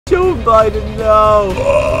Joe Biden, no.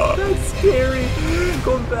 That's scary.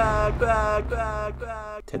 Go back.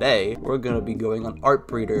 Today, we're gonna be going on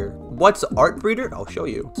Artbreeder. What's Artbreeder? I'll show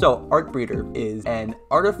you. So, Artbreeder is an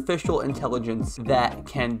artificial intelligence that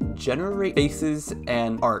can generate faces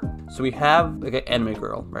and art. So we have like an anime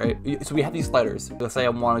girl, right? So we have these sliders. Let's say I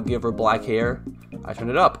want to give her black hair. I turn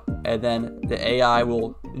it up, and then the AI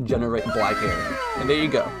will generate black hair. And there you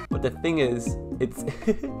go. But the thing is, it's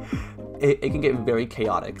it can get very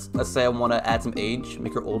chaotic. Let's say I want to add some age,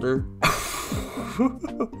 make her older.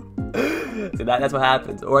 So that's what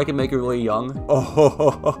happens. Or I can make her really young.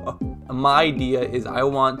 Oh. My idea is I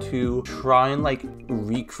want to try and like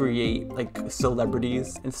recreate like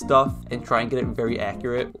celebrities and stuff and try and get it very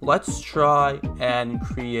accurate. Let's try and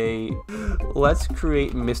create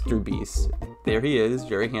Mr. Beast. There he is,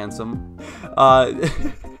 very handsome.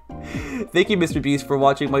 Thank you, Mr. Beast, for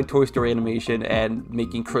watching my Toy Story animation and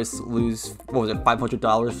making Chris lose, what was it,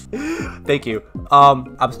 $500? Thank you.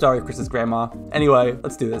 I'm sorry, Chris's grandma. Anyway,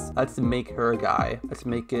 let's do this. Let's make her a guy. Let's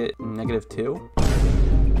make it -2.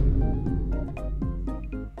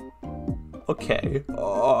 Okay.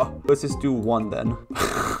 Let's just do 1 then.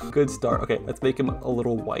 Good start. Okay, let's make him a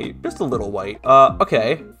little white. Just a little white.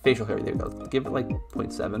 Okay. Facial hair, there we go. Give it like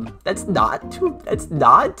 0.7. That's not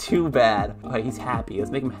too bad. Okay, he's happy.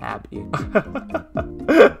 Let's make him happy.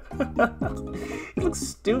 He looks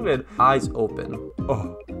stupid. Eyes open.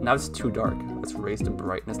 Oh, now it's too dark. Let's raise the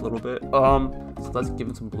brightness a little bit. So let's give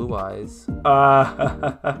him some blue eyes.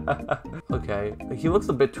 Okay, he looks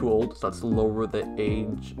a bit too old, so let's lower the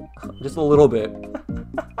age just a little bit.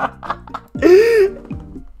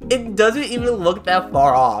 It doesn't even look that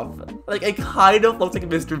far off. Like, it kind of looks like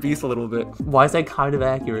Mr. Beast a little bit. Why is that kind of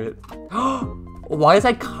accurate? Why does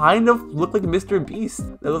that kind of look like Mr. Beast?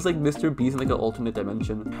 That looks like Mr. Beast in like an alternate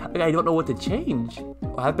dimension. Like, I don't know what to change.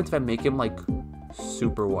 What happens if I make him like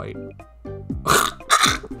super white?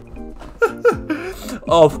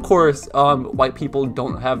 Oh, of course, white people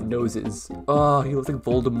don't have noses. Oh, he looks like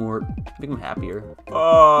Voldemort. Make him happier.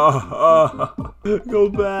 Go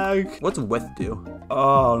back. What's width do?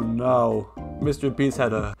 Oh no, Mr. Beast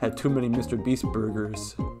had too many Mr. Beast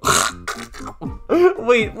burgers.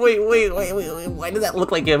 Wait. Why does that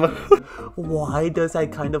look like him? Why does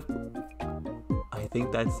that kind of? I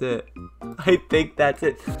think that's it.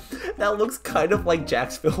 That looks kind of like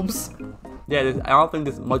Jack's films. Yeah, I don't think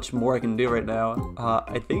there's much more I can do right now.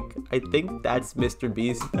 I think that's Mr.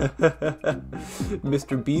 Beast.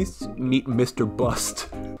 Mr. Beast meet Mr. Bust.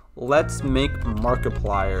 Let's make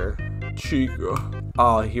Markiplier. Chica.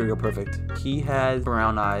 Oh, here we go, perfect. He has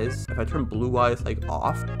brown eyes. If I turn blue eyes like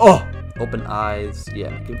off. Oh! Open eyes.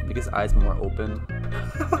 Yeah, make his eyes more open.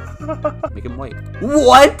 Make him white.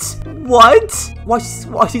 What? Why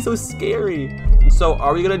is he so scary? So,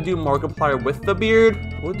 are we gonna do Markiplier with the beard?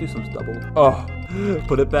 We'll do some stubble. Oh,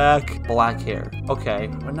 put it back. Black hair. Okay,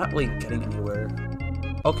 we're not really getting anywhere.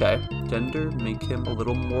 Okay, gender, make him a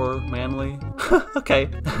little more manly. Okay.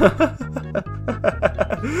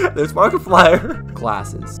 There's Markiplier.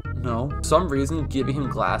 Glasses. No. For some reason, giving him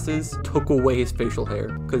glasses took away his facial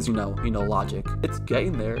hair. Cause you know logic. It's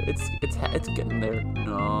getting there. It's getting there.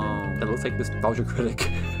 No. That looks like this nostalgia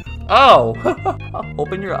critic. Oh!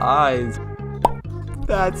 Open your eyes.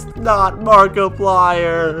 That's not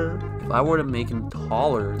Markiplier. If I were to make him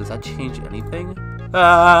taller, does that change anything?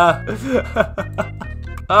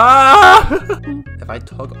 If I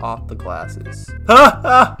took off the glasses.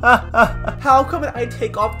 How come I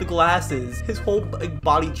take off the glasses? His whole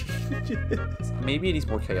body changes. Maybe it needs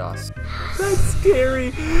more chaos. That's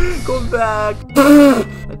scary. Go back.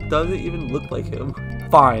 That doesn't even look like him.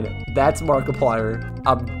 Fine. That's Markiplier.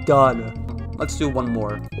 I'm done. Let's do one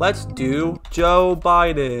more. Let's do Joe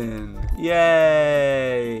Biden.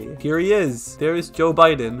 Yay. Here he is. There is Joe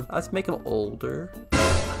Biden. Let's make him older.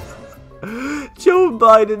 Joe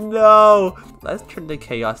Biden, no! Let's turn the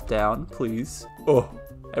chaos down, please. Oh,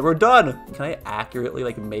 and we're done. Can I accurately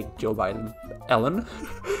like make Joe Biden? Ellen?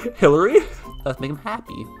 Hillary? Let's make him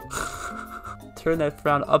happy. Turn that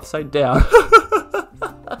frown upside down.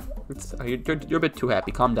 You're a bit too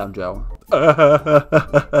happy. Calm down, Joe.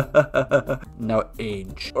 Now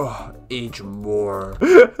age. Oh, age more.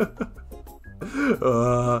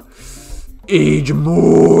 Age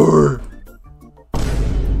more.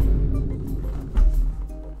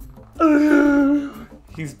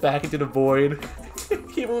 He's back into the void.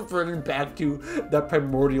 He reverted back to that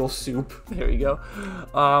primordial soup. There you go.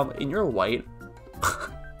 And you're white.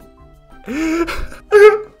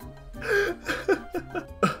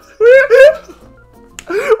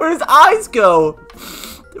 Where'd his eyes go?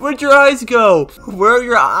 Where'd your eyes go? Where are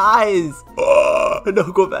your eyes? Oh,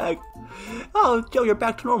 no, go back. Oh, Joe, you're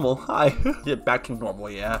back to normal. Hi. Yeah, back to normal,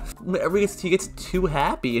 yeah. Whenever he gets too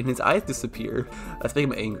happy and his eyes disappear. Let's make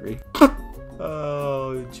him angry.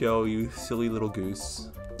 Oh, Joe, you silly little goose.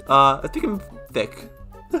 Let's make him thick.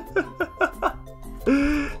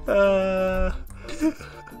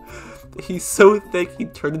 He's so thick, he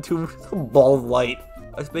turned into a ball of light.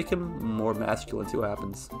 Let's make him more masculine, see what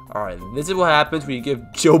happens. Alright, this is what happens when you give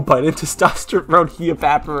Joe Biden testosterone, he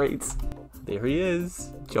evaporates. There he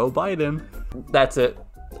is, Joe Biden. That's it,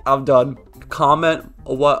 I'm done. Comment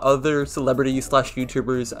what other celebrities /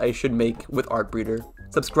 YouTubers I should make with Artbreeder.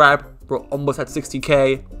 Subscribe, we're almost at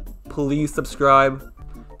 60K. Please subscribe.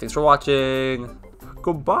 Thanks for watching.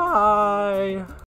 Goodbye.